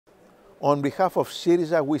On behalf of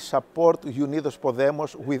SYRIZA, we support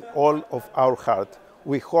Unidos-Podemos with all of our heart.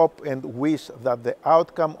 We hope and wish that the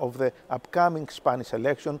outcome of the upcoming Spanish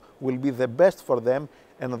election will be the best for them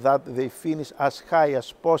and that they finish as high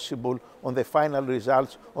as possible on the final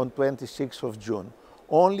results on 26th of June.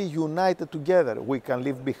 Only united together we can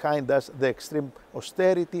leave behind us the extreme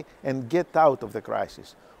austerity and get out of the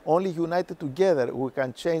crisis. Only united together we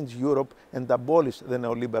can change Europe and abolish the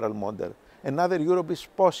neoliberal model. Another Europe is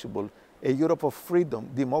possible, a Europe of freedom,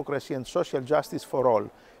 democracy and social justice for all.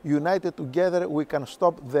 United together we can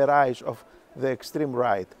stop the rise of the extreme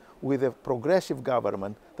right with a progressive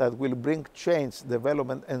government that will bring change,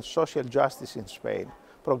 development and social justice in Spain.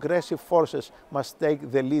 Progressive forces must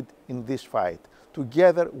take the lead in this fight.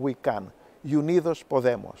 Together we can.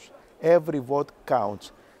 Unidos-Podemos. Every vote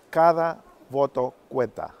counts. Cada, voto,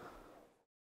 cuenta.